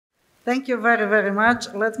Thank you very, very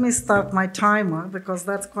much. Let me start my timer because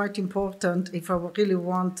that's quite important if I really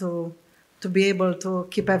want to be able to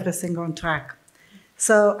keep everything on track.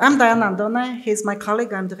 So I'm Diana Andone. He's my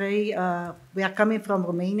colleague Andrei. We are coming from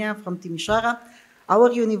Romania, from Timișoara.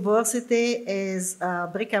 Our university is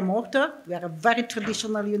brick and mortar. We are a very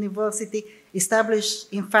traditional university,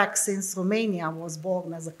 established, in fact, since Romania was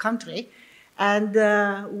born as a country. And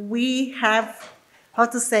we have, how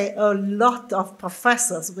to say, a lot of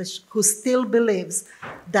professors who still believes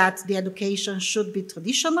that the education should be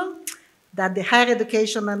traditional, that the higher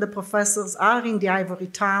education and the professors are in the ivory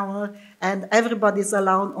tower, and everybody is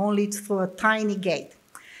allowed only through a tiny gate.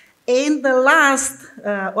 In the last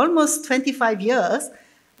almost 25 years,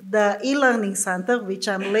 the e-learning center, which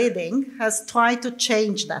I'm leading, has tried to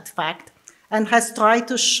change that fact and has tried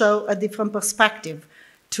to show a different perspective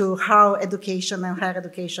to how education and higher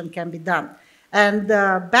education can be done. And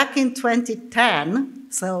back in 2010,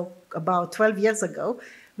 so about 12 years ago,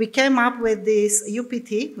 we came up with this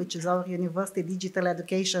UPT, which is our University Digital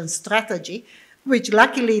Education Strategy, which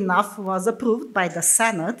luckily enough was approved by the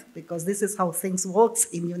Senate, because this is how things work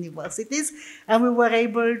in universities, and we were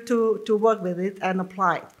able to work with it and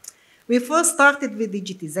apply it. We first started with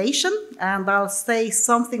digitization, and I'll say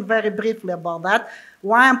something very briefly about that.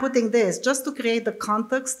 Why I'm putting this, just to create the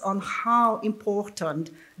context on how important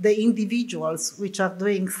the individuals which are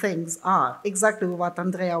doing things are, exactly what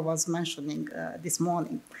Andrea was mentioning this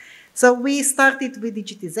morning. So we started with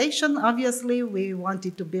digitization. Obviously, we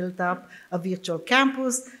wanted to build up a virtual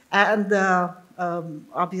campus, and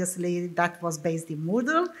obviously that was based in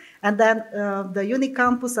Moodle. And then the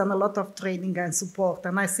Unicampus and a lot of training and support.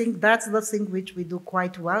 And I think that's the thing which we do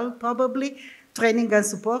quite well, probably, training and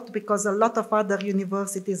support, because a lot of other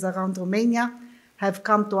universities around Romania have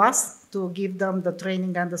come to us to give them the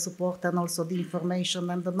training and the support and also the information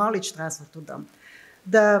and the knowledge transfer to them.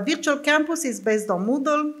 The virtual campus is based on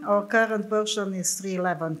Moodle. Our current version is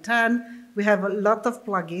 3.11.10. We have a lot of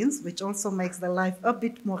plugins, which also makes the life a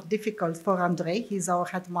bit more difficult for Andrei. He's our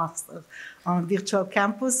headmaster on virtual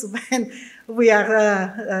campus when we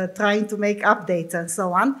are trying to make updates and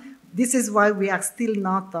so on. This is why we are still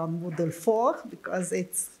not on Moodle 4, because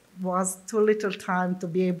it was too little time to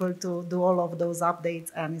be able to do all of those updates,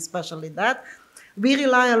 and especially that. We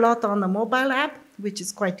rely a lot on a mobile app, which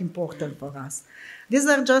is quite important for us. These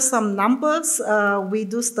are just some numbers. We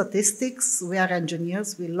do statistics. We are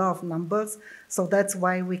engineers. We love numbers. So that's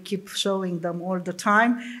why we keep showing them all the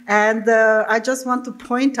time. And I just want to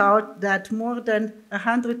point out that more than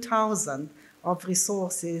 100,000 of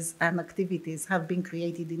resources and activities have been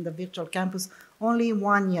created in the virtual campus only in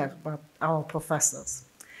 1 year by our professors.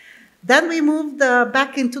 Then we moved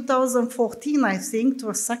back in 2014, I think, to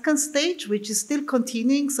a second stage, which is still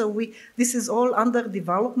continuing. So this is all under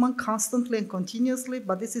development constantly and continuously,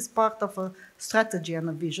 but this is part of a strategy and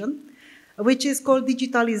a vision, which is called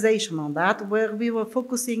digitalization on that, where we were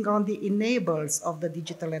focusing on the enablers of the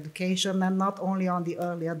digital education and not only on the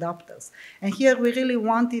early adopters. And here we really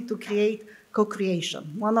wanted to create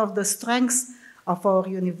co-creation. One of the strengths of our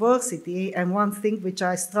university, and one thing which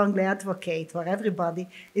I strongly advocate for everybody,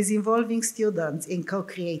 is involving students in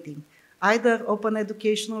co-creating, either open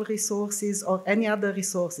educational resources or any other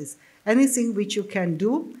resources, anything which you can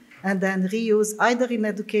do and then reuse either in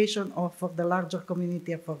education or for the larger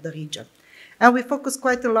community or for the region. And we focus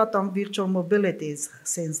quite a lot on virtual mobilities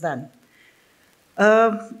since then.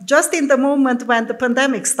 Just in the moment when the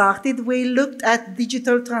pandemic started, we looked at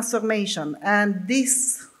digital transformation, and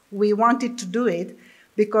we wanted to do it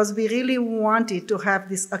because we really wanted to have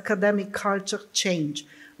this academic culture change,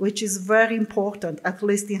 which is very important, at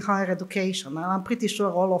least in higher education. And I'm pretty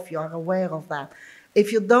sure all of you are aware of that.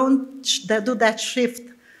 If you don't do that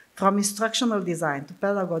shift from instructional design to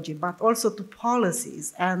pedagogy, but also to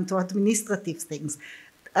policies and to administrative things,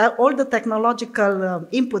 all the technological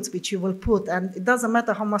inputs which you will put, and it doesn't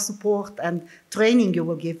matter how much support and training you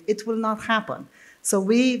will give, it will not happen. So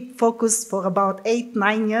we focused for about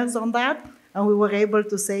 8-9 years on that, and we were able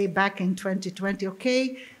to say back in 2020,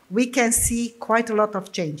 okay, we can see quite a lot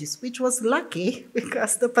of changes, which was lucky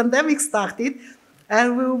because the pandemic started,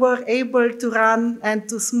 and we were able to run and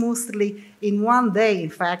to smoothly, in one day,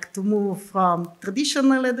 in fact, to move from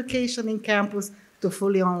traditional education in campus to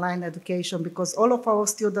fully online education, because all of our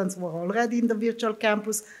students were already in the virtual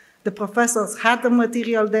campus. The professors had the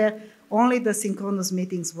material there. Only the synchronous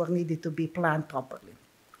meetings were needed to be planned properly.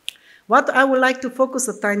 What I would like to focus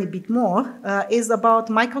a tiny bit more is about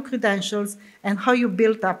micro-credentials and how you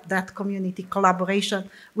build up that community collaboration,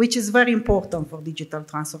 which is very important for digital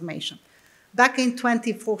transformation. Back in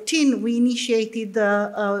 2014, we initiated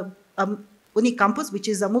Unicampus, which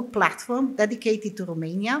is a MOOC platform dedicated to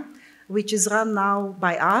Romania. which is run now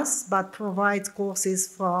by us, but provides courses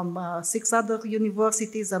from 6 other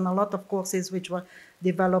universities and a lot of courses which were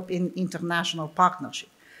developed in international partnership.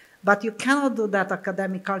 But you cannot do that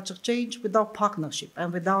academic culture change without partnership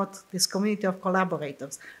and without this community of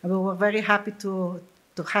collaborators. And we were very happy to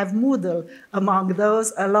have Moodle among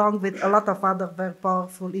those, along with a lot of other very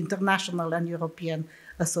powerful international and European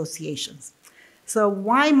associations. So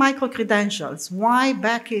why micro-credentials? Why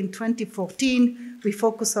back in 2014 we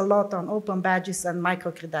focus a lot on open badges and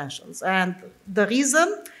micro-credentials? And the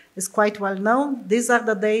reason is quite well known. These are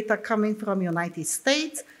the data coming from United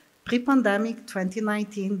States, pre-pandemic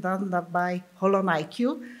 2019, done by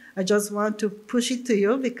HolonIQ. I just want to push it to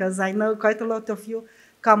you because I know quite a lot of you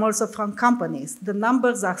come also from companies. The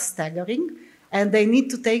numbers are staggering and they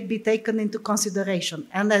need to be taken into consideration.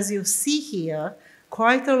 And as you see here,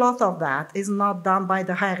 quite a lot of that is not done by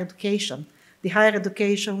the higher education. The higher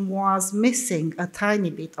education was missing a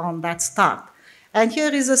tiny bit on that start. And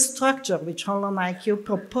here is a structure which HolonIQ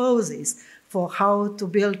proposes for how to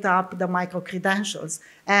build up the micro-credentials.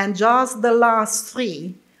 And just the last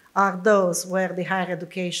 3 are those where the higher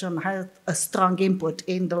education had a strong input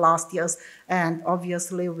in the last years, and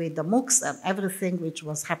obviously with the MOOCs and everything which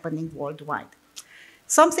was happening worldwide.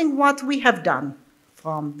 Something what we have done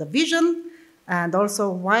from the vision and also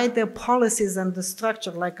why the policies and the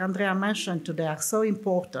structure, like Andrea mentioned today, are so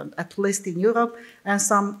important, at least in Europe, and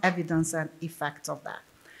some evidence and effects of that.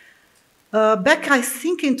 Back, I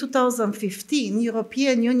think, in 2015,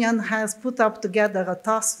 European Union has put up together a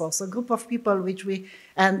task force, a group of people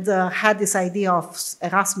had this idea of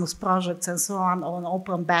Erasmus projects and so on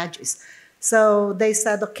open badges. So they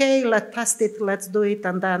said, okay, let's test it, let's do it,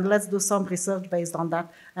 and then let's do some research based on that,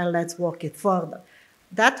 and let's work it further.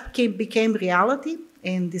 That became reality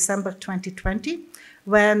in December 2020,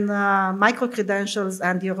 when micro-credentials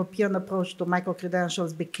and the European approach to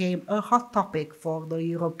micro-credentials became a hot topic for the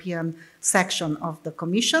European section of the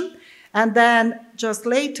Commission. And then just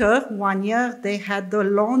later, 1 year, they had the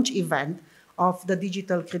launch event of the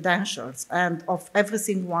digital credentials and of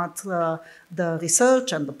everything what the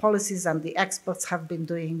research and the policies and the experts have been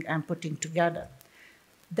doing and putting together.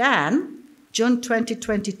 Then, June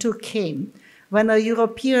 2022 came, when a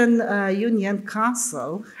European Union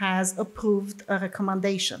Council has approved a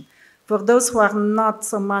recommendation. For those who are not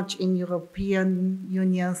so much in European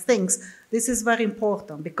Union things, this is very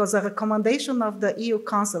important because a recommendation of the EU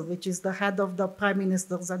Council, which is the head of the prime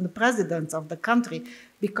ministers and the presidents of the country,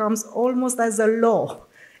 becomes almost as a law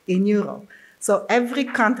in Europe. So every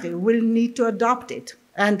country will need to adopt it.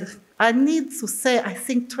 And I need to say, I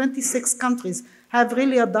think 26 countries have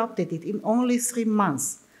really adopted it in only 3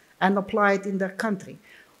 months and apply it in their country.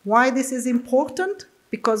 Why this is important?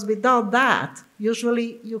 Because without that,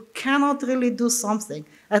 usually you cannot really do something,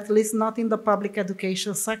 at least not in the public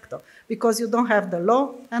education sector, because you don't have the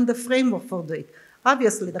law and the framework for doing it.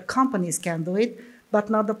 Obviously, the companies can do it,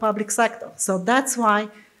 but not the public sector. So that's why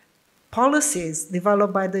policies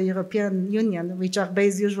developed by the European Union, which are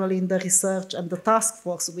based usually in the research and the task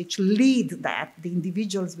force which lead that, the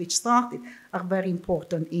individuals which started, are very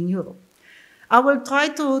important in Europe. I will try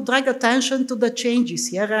to drag attention to the changes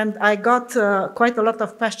here, and I got quite a lot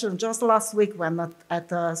of questions just last week when at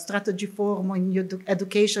a strategy forum on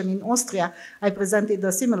education in Austria, I presented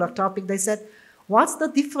a similar topic. They said, what's the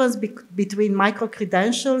difference between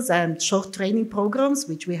micro-credentials and short training programs,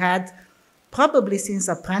 which we had probably since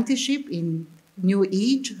apprenticeship in New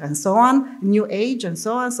Age and so on,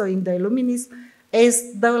 so in the Illuminis,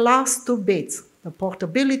 is the last 2 bits, the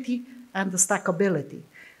portability and the stackability.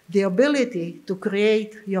 The ability to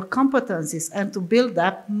create your competencies and to build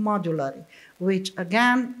up modularly, which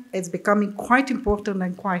again, is becoming quite important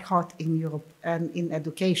and quite hot in Europe and in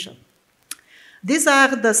education. These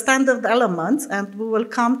are the standard elements, and we will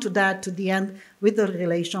come to that to the end with the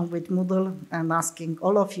relation with Moodle and asking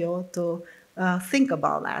all of you to think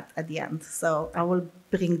about that at the end. So I will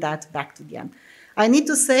bring that back to the end. I need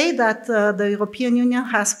to say that the European Union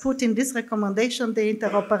has put in this recommendation the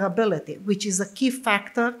interoperability, which is a key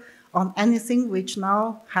factor on anything which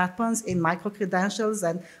now happens in micro-credentials,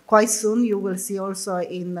 and quite soon you will see also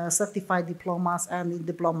in certified diplomas and in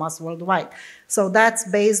diplomas worldwide. So that's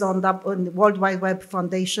based on the World Wide Web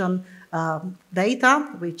Foundation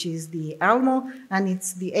data, which is the ELMO, and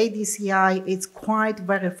it's the ADCI, it's quite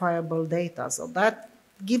verifiable data. So that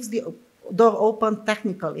gives the door open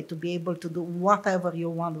technically to be able to do whatever you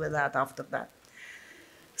want with that after that.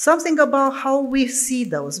 Something about how we see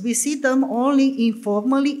those. We see them only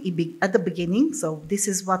informally at the beginning, so this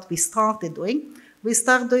is what we started doing. we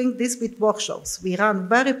start doing this with workshops. We run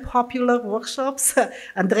very popular workshops.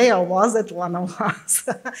 Andrea was at one of us,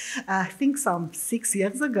 I think some 6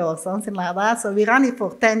 years ago or something like that. So we run it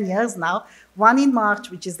for 10 years now. One in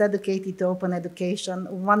March, which is dedicated to open education.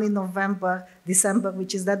 One in November, December,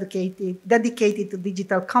 which is dedicated to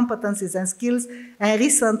digital competencies and skills. And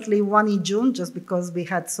recently, one in June, just because we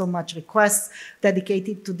had so much requests,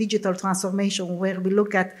 dedicated to digital transformation, where we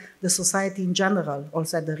look at the society in general,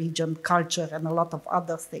 also the region, culture, and a lot of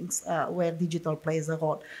other things where digital plays a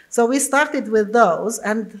role. So we started with those,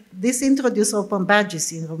 and this introduced open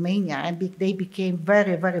badges in Romania, and they became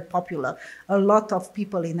very, very popular. A lot of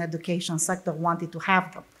people in education sector wanted to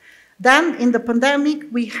have them. Then in the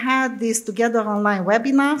pandemic, we had these Together online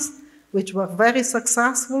webinars, which were very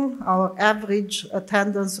successful. Our average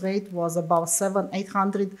attendance rate was about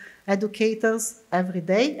 700-800 educators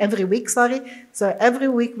every week. So every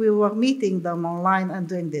week we were meeting them online and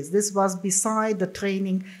doing this. This was beside the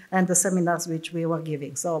training and the seminars which we were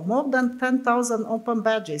giving. So more than 10,000 open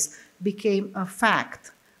badges became a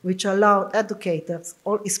fact, which allowed educators,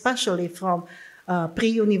 or especially from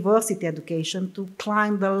pre-university education, to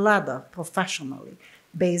climb the ladder professionally,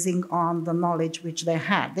 basing on the knowledge which they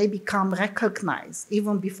had. They become recognized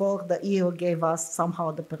even before the EU gave us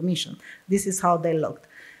somehow the permission. This is how they looked.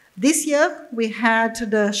 This year, we had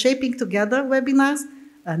the Shaping Together webinars,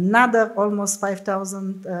 another almost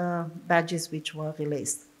 5,000 badges which were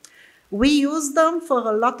released. We use them for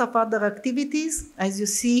a lot of other activities, as you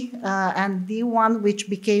see, and the one which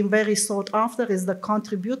became very sought after is the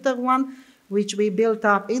contributor one, which we built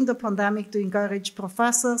up in the pandemic to encourage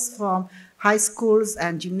professors from high schools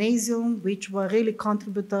and gymnasium, which were really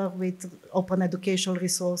contributor with open educational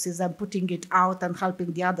resources and putting it out and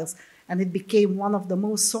helping the others. And it became one of the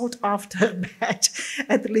most sought after badge,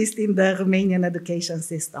 at least in the Romanian education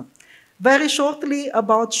system. Very shortly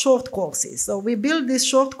about short courses. So we build these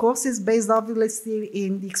short courses based obviously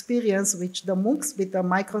in the experience which the MOOCs with the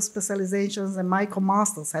micro specializations and micro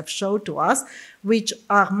masters have showed to us, which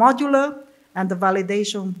are modular, and the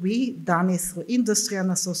validation we done is through industry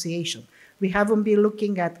and association. We haven't been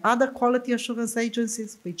looking at other quality assurance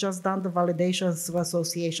agencies. We just done the validations through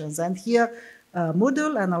associations. And here,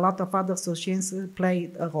 Moodle and a lot of other associations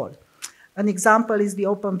played a role. An example is the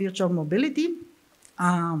Open Virtual Mobility,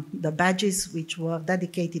 the badges which were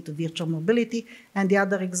dedicated to virtual mobility. And the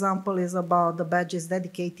other example is about the badges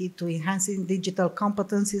dedicated to enhancing digital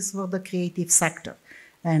competencies for the creative sector.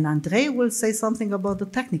 And Andrei will say something about the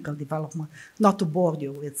technical development, not to bore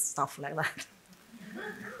you with stuff like that.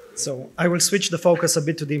 So I will switch the focus a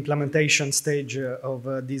bit to the implementation stage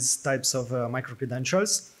of these types of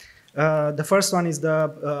micro-credentials. The first one is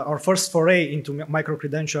our first foray into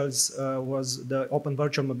micro-credentials was the Open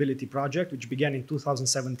Virtual Mobility project, which began in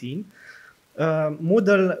 2017.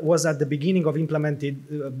 Moodle was at the beginning of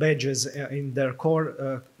implemented badges in their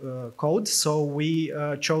core code, so we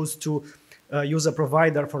chose to use a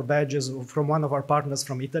provider for badges from one of our partners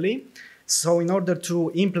from Italy. So in order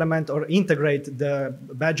to implement or integrate the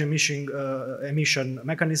badge emission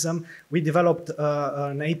mechanism, we developed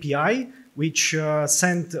an API which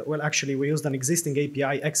sent, well, actually we used an existing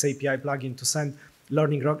API, XAPI plugin to send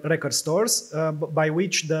learning record stores, by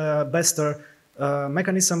which the BESTER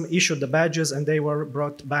mechanism issued the badges and they were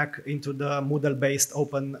brought back into the Moodle-based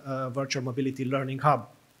Open Virtual Mobility Learning Hub.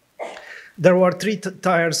 There were three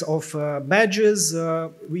tiers of badges,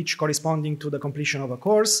 which corresponding to the completion of a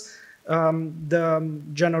course. The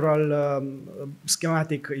general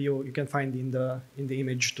schematic you can find in the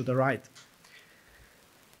image to the right.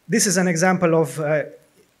 This is an example of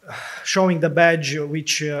showing the badge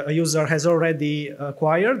which a user has already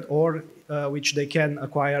acquired or which they can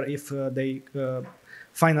acquire if they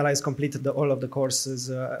completed all of the course's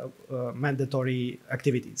mandatory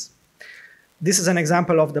activities. This is an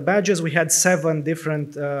example of the badges. We had 7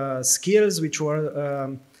 different skills which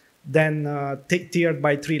were then tiered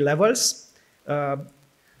by 3 levels,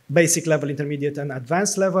 basic level, intermediate, and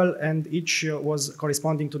advanced level, and each was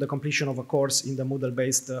corresponding to the completion of a course in the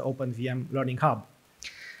Moodle-based OpenVM Learning Hub.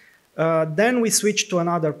 Then we switched to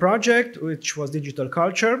another project, which was Digital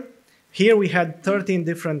Culture. Here we had 13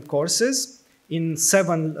 different courses in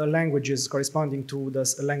 7 languages corresponding to the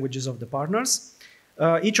languages of the partners.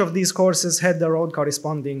 Each of these courses had their own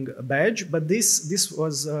corresponding badge, but this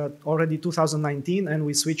was already 2019, and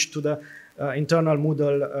we switched to the internal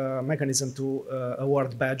Moodle mechanism to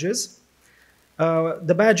award badges.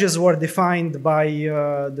 The badges were defined by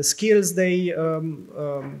the skills they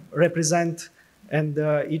represent, and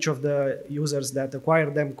each of the users that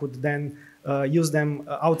acquired them could then use them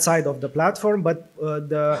outside of the platform, but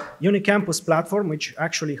the Unicampus platform, which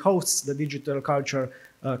actually hosts the digital culture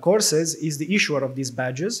courses, is the issuer of these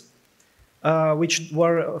badges, which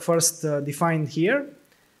were first defined here.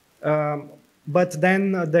 But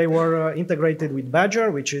then they were integrated with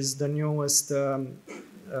Badger, which is the newest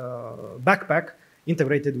backpack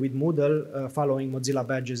integrated with Moodle, following Mozilla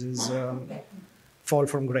Badges' fall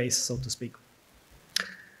from grace, so to speak.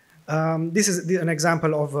 This is an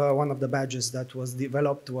example of one of the badges that was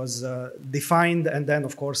developed, was defined, and then,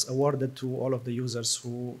 of course, awarded to all of the users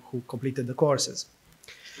who completed the courses.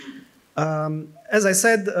 As I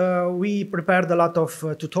said, we prepared a lot of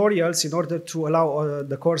tutorials in order to allow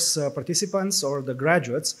the course participants or the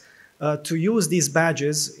graduates to use these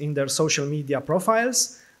badges in their social media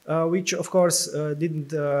profiles, which, of course,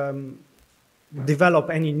 didn't develop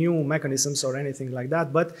any new mechanisms or anything like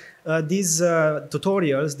that. But these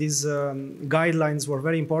tutorials, these guidelines were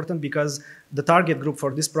very important because the target group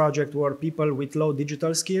for this project were people with low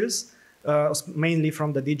digital skills, mainly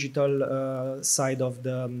from the digital side of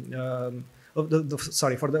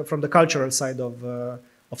from the cultural side of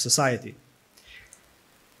society.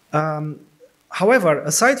 However,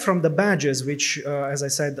 aside from the badges, which, as I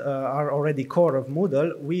said, are already core of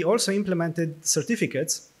Moodle, we also implemented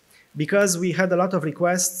certificates because we had a lot of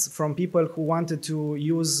requests from people who wanted to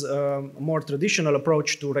use a more traditional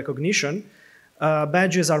approach to recognition.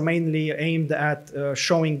 Badges are mainly aimed at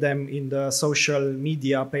showing them in the social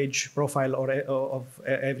media page profile of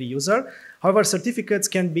every user. However, certificates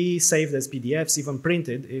can be saved as PDFs, even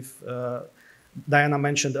printed. If Diana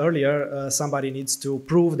mentioned earlier, somebody needs to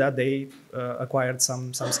prove that they acquired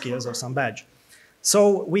some skills or some badge.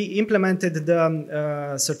 So we implemented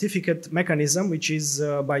the certificate mechanism, which is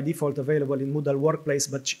by default available in Moodle Workplace,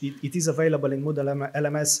 but it is available in Moodle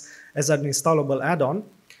LMS as an installable add-on.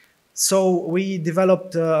 So we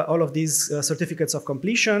developed all of these certificates of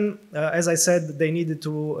completion. As I said, they needed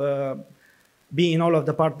to be in all of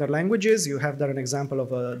the partner languages. You have there an example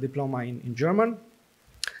of a diploma in German.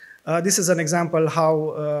 This is an example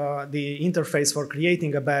how the interface for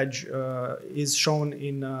creating a badge is shown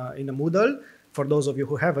in a Moodle, for those of you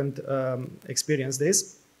who haven't experienced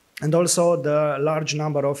this. And also the large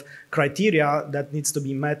number of criteria that needs to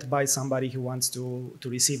be met by somebody who wants to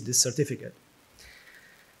receive this certificate.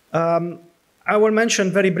 I will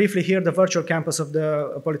mention very briefly here the virtual campus of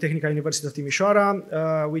the Polytechnic University of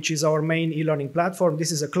Timișoara, which is our main e-learning platform.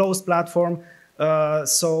 This is a closed platform.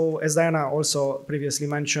 So as Diana also previously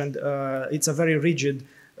mentioned, it's a very rigid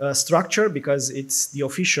structure because it's the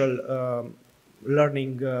official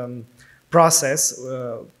learning process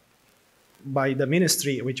by the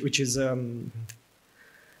ministry, which is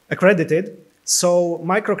accredited. So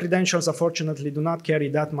micro-credentials, unfortunately, do not carry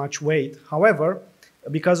that much weight. However,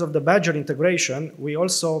 because of the Badger integration, we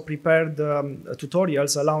also prepared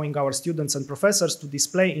tutorials allowing our students and professors to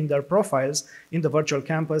display in their profiles in the virtual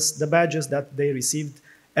campus the badges that they received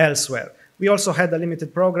elsewhere. We also had a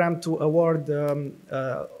limited program to award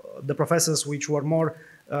the professors which were more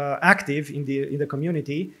active in the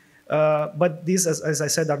community, but these, as I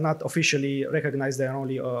said, are not officially recognized. They are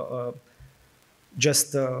only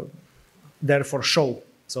just there for show,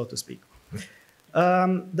 so to speak.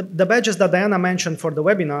 The badges that Diana mentioned for the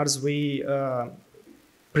webinars we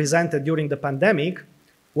presented during the pandemic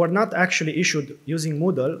were not actually issued using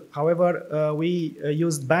Moodle. However, we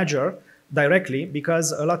used Badger directly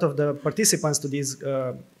because a lot of the participants to these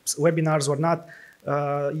webinars were not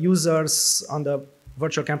users on the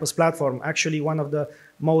virtual campus platform. Actually, one of the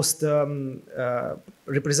most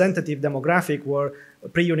representative demographic were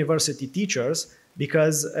pre-university teachers,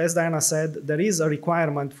 because, as Diana said, there is a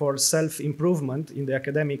requirement for self-improvement in the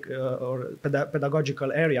academic or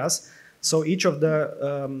pedagogical areas. So each of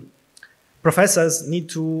the professors need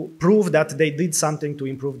to prove that they did something to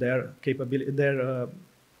improve their capability, their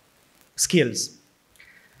skills.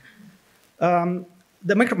 The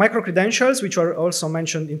micro-credentials, which are also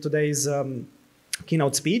mentioned in today's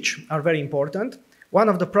keynote speech, are very important. One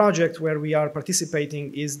of the projects where we are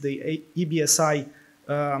participating is the EBSI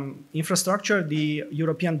infrastructure, the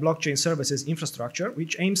European Blockchain Services Infrastructure,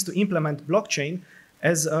 which aims to implement blockchain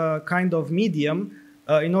as a kind of medium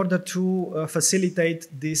in order to facilitate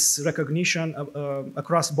this recognition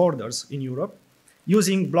across borders in Europe,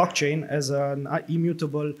 using blockchain as an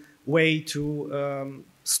immutable way to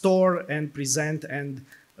store and present and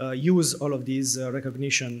use all of these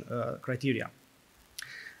recognition criteria.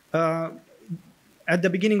 At the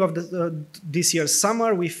beginning of this year's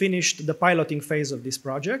summer, we finished the piloting phase of this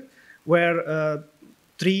project, where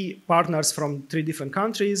 3 partners from 3 different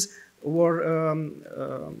countries were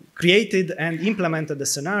created and implemented a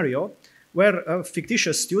scenario where a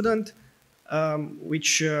fictitious student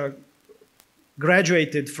which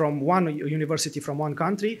graduated from one university from one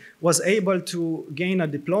country, was able to gain a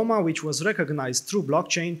diploma which was recognized through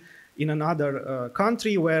blockchain in another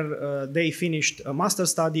country, where they finished a master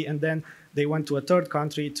study, and then they went to a third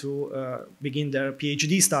country to begin their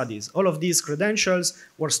PhD studies. All of these credentials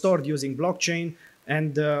were stored using blockchain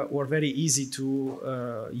and were very easy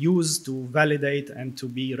to use, to validate, and to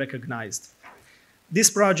be recognized. This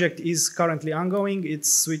project is currently ongoing. It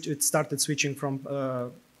started switching from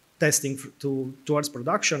testing towards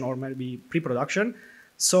production, or maybe pre-production.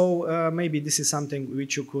 So maybe this is something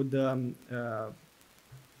which you could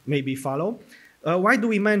maybe follow. Why do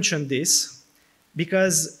we mention this?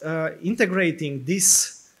 Because integrating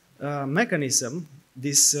this mechanism,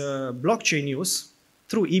 this blockchain use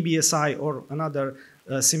through EBSI or another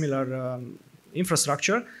similar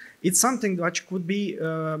infrastructure, it's something which could be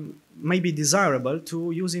maybe desirable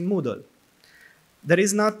to use in Moodle. There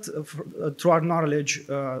is not, to our knowledge,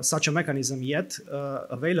 such a mechanism yet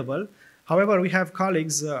available. However, we have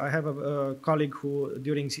colleagues. I have a colleague who,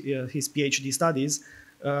 during his PhD studies,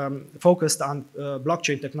 focused on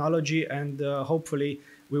blockchain technology, and hopefully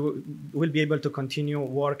we will be able to continue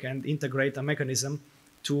work and integrate a mechanism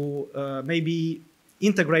to maybe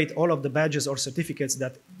integrate all of the badges or certificates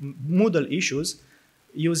that Moodle issues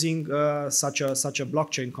using such a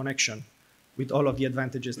blockchain connection, with all of the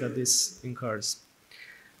advantages that this incurs.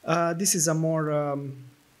 This is a more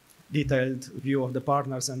detailed view of the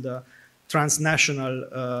partners and the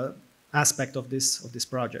transnational aspect of this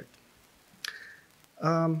project.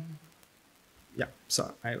 Yeah,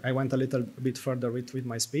 so I went a little bit further with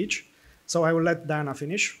my speech. So I will let Diana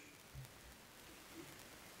finish.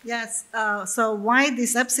 Yes, so why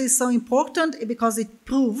this EBSI is so important? Because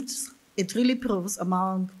it really proves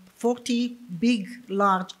among 40 big,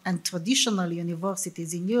 large, and traditional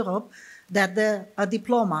universities in Europe that a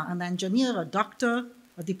diploma, an engineer, a doctor,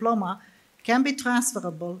 a diploma, can be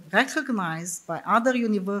transferable, recognized by other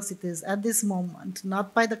universities at this moment,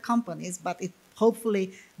 not by the companies, but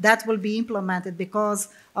hopefully that will be implemented because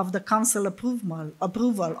of the council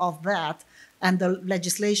approval of that and the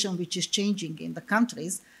legislation which is changing in the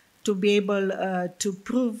countries, to be able to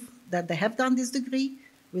prove that they have done this degree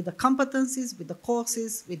with the competencies, with the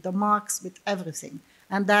courses, with the marks, with everything.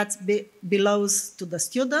 And that belongs to the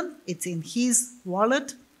student. It's in his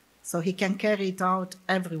wallet, so he can carry it out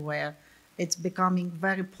everywhere. It's becoming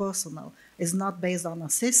very personal. It's not based on a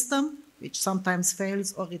system, which sometimes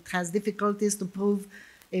fails, or it has difficulties to prove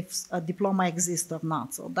if a diploma exists or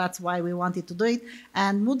not. So that's why we wanted to do it.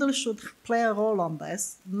 And Moodle should play a role on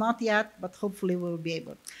this. Not yet, but hopefully we'll be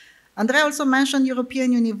able. Andrei also mentioned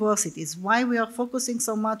European universities. Why we are focusing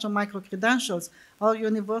so much on micro-credentials? Our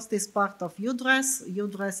university is part of UDRES.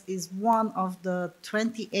 UDRES is one of the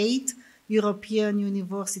 28 European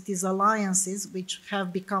universities alliances, which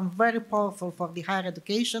have become very powerful for the higher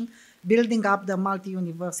education, building up the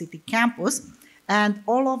multi-university campus. And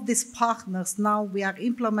all of these partners now, we are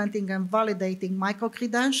implementing and validating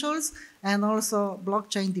micro-credentials and also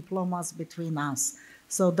blockchain diplomas between us.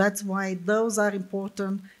 So that's why those are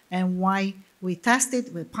important, and why we test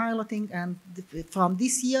it, we're piloting, and from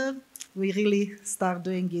this year, we really start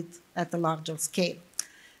doing it at a larger scale.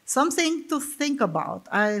 Something to think about,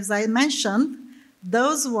 as I mentioned,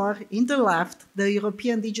 those who are in the left, the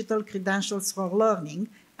European Digital Credentials for Learning,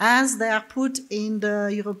 as they are put in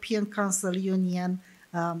the European Council Union,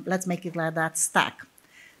 let's make it like that, stack.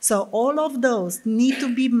 So all of those need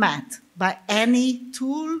to be met by any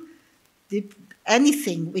tool,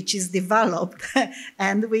 anything which is developed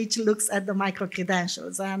and which looks at the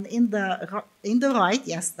micro-credentials. And in the right,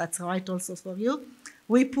 yes, that's right also for you,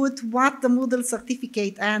 we put what the Moodle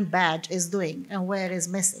certificate and badge is doing and where is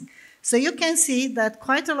missing. So you can see that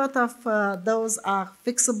quite a lot of those are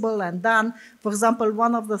fixable and done. For example,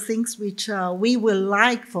 one of the things which we will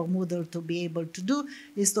like for Moodle to be able to do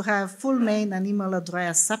is to have full name and email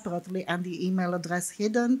address separately, and the email address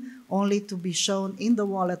hidden, only to be shown in the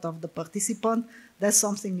wallet of the participant. That's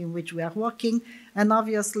something in which we are working. And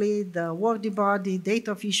obviously, the wordy body, date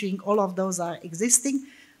of issuing, all of those are existing.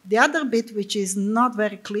 The other bit which is not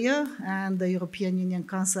very clear, and the European Union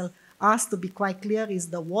Council asked to be quite clear, is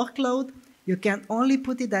the workload. You can only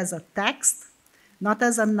put it as a text, not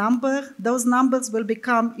as a number. Those numbers will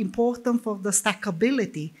become important for the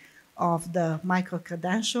stackability of the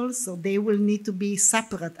micro-credentials, so they will need to be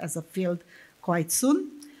separate as a field quite soon.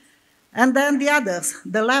 And then the others,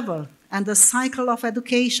 the level and the cycle of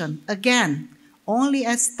education, again, only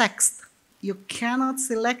as text. You cannot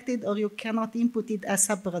select it or you cannot input it as a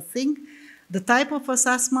separate thing. The type of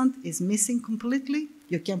assessment is missing completely.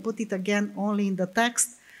 You can put it again only in the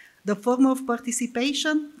text. The form of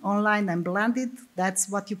participation, online and blended, that's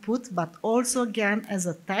what you put, but also again as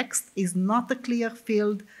a text is not a clear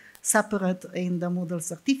field separate in the Moodle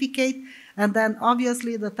certificate. And then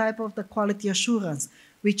obviously the type of the quality assurance,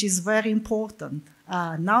 which is very important.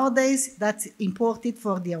 Nowadays, that's important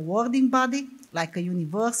for the awarding body, like a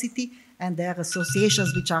university, and there are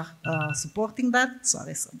associations which are supporting that.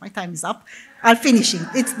 Sorry, so my time is up. I'll finish it.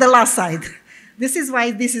 It's the last slide. This is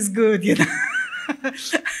why this is good, you know.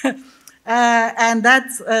 And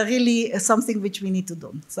that's really something which we need to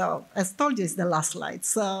do. So as told you, it's the last slide.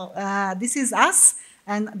 So this is us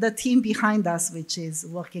and the team behind us, which is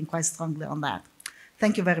working quite strongly on that.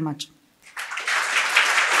 Thank you very much.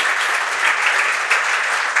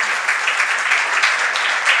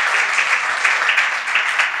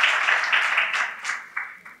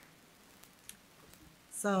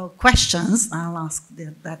 So questions, I'll ask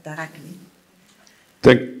that directly.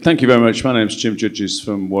 Thank you very much. My name is Jim Judges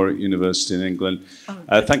from Warwick University in England.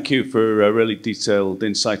 Thank you for a really detailed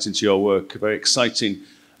insight into your work. Very exciting.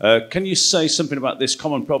 Can you say something about this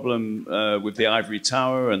common problem with the ivory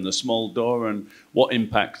tower and the small door, and what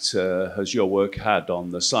impact has your work had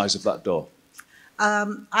on the size of that door?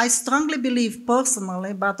 I strongly believe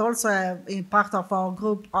personally, but also in part of our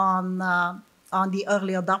group on the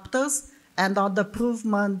early adopters and on the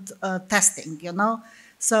improvement testing, you know.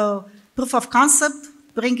 So proof of concept,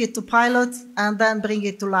 bring it to pilot, and then bring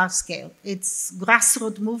it to large scale. It's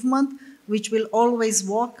grassroots movement, which will always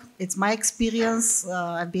work. It's my experience.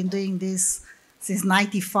 I've been doing this since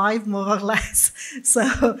 '95, more or less.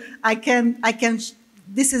 So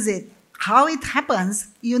this is it. How it happens,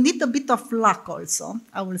 you need a bit of luck also,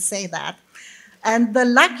 I will say that. And the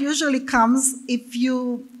luck usually comes if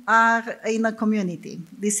you are in a community.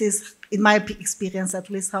 This is, in my experience at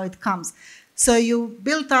least, how it comes. So you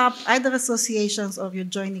build up either associations or you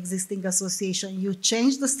join existing association. You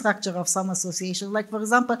change the structure of some association. Like, for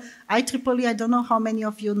example, IEEE, I don't know how many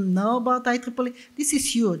of you know about IEEE. This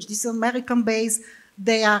is huge. This is American-based.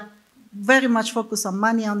 They are very much focused on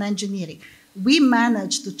money, on engineering. We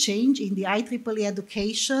managed to change in the IEEE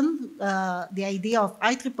education the idea of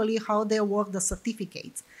IEEE, how they award the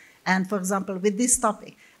certificates. And, for example, with this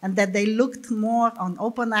topic, and that they looked more on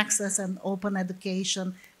open access and open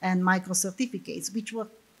education and micro-certificates, which were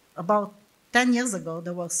about 10 years ago, they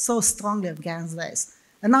were so strongly against this.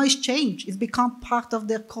 And now it's changed. It's become part of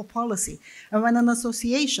their core policy. And when an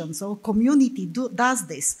association, so a community does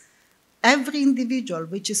this, every individual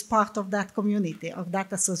which is part of that community, of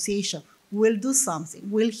that association, will do something,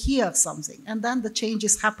 will hear something, and then the change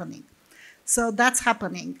is happening. So that's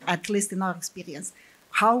happening, at least in our experience.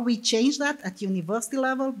 How we change that at university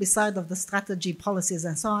level, beside of the strategy, policies,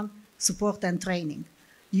 and so on, support and training.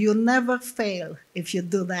 You never fail if you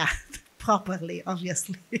do that properly,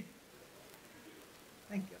 obviously.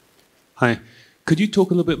 Thank you. Hi. Could you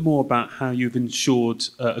talk a little bit more about how you've ensured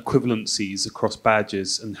equivalencies across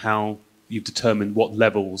badges and how you've determined what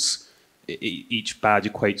levels each badge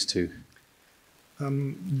equates to?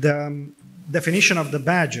 The definition of the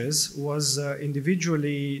badges was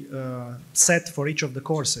individually set for each of the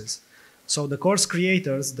courses. So the course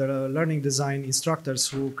creators, the learning design instructors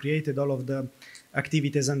who created all of the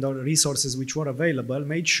activities and the resources which were available,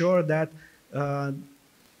 made sure that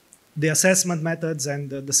the assessment methods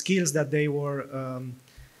and the skills that they were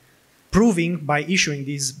proving by issuing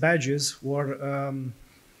these badges were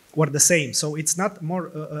the same. So it's not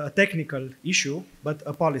more a technical issue, but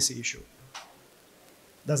a policy issue.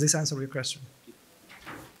 Does this answer your question?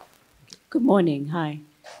 Good morning. Hi.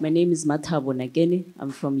 My name is Mathabo Nageni.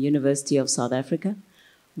 I'm from University of South Africa.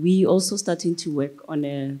 We also starting to work on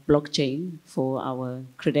a blockchain for our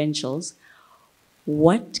credentials.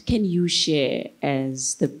 What can you share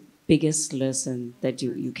as the biggest lesson that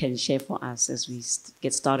you can share for us as we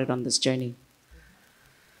get started on this journey?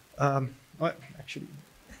 Well, actually...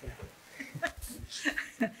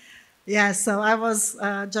 Yeah, so I was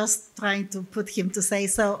just trying to put him to say,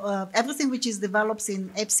 so everything which is developed in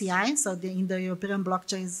FCI, so in the European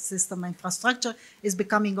Blockchain System Infrastructure, is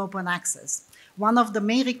becoming open access. One of the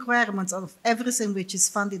main requirements of everything which is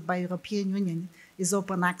funded by European Union is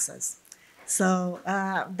open access. So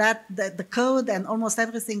the code and almost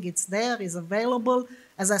everything it's there is available.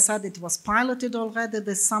 As I said, it was piloted already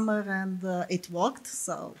this summer and it worked,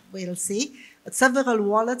 so we'll see. But several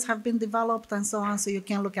wallets have been developed and so on, so you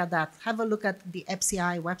can look at that. Have a look at the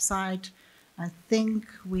FCI website. I think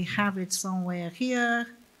we have it somewhere here.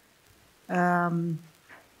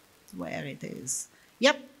 Where it is.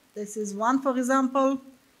 Yep, this is one, for example,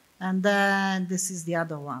 and then this is the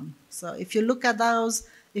other one. So if you look at those,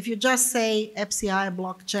 if you just say FCI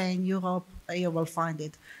blockchain Europe, you will find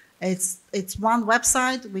it. It's one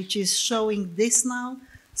website which is showing this now.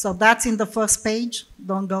 So that's in the first page.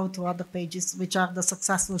 Don't go to other pages, which are the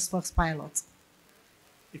successful first pilots.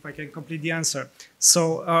 If I can complete the answer.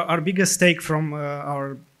 So our biggest take from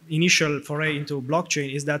our initial foray into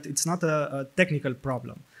blockchain is that it's not a technical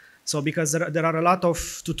problem. So because there are a lot of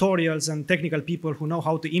tutorials and technical people who know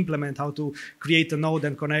how to implement, how to create a node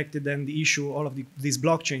and connect it and issue all of these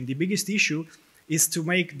blockchain. The biggest issue is to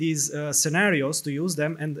make these scenarios, to use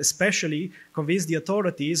them, and especially convince the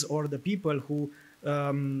authorities or the people who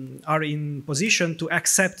are in position to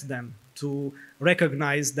accept them, to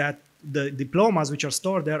recognize that the diplomas which are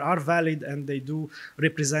stored there are valid and they do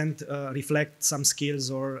represent, reflect some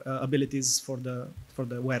skills or abilities for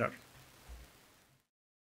the wearer.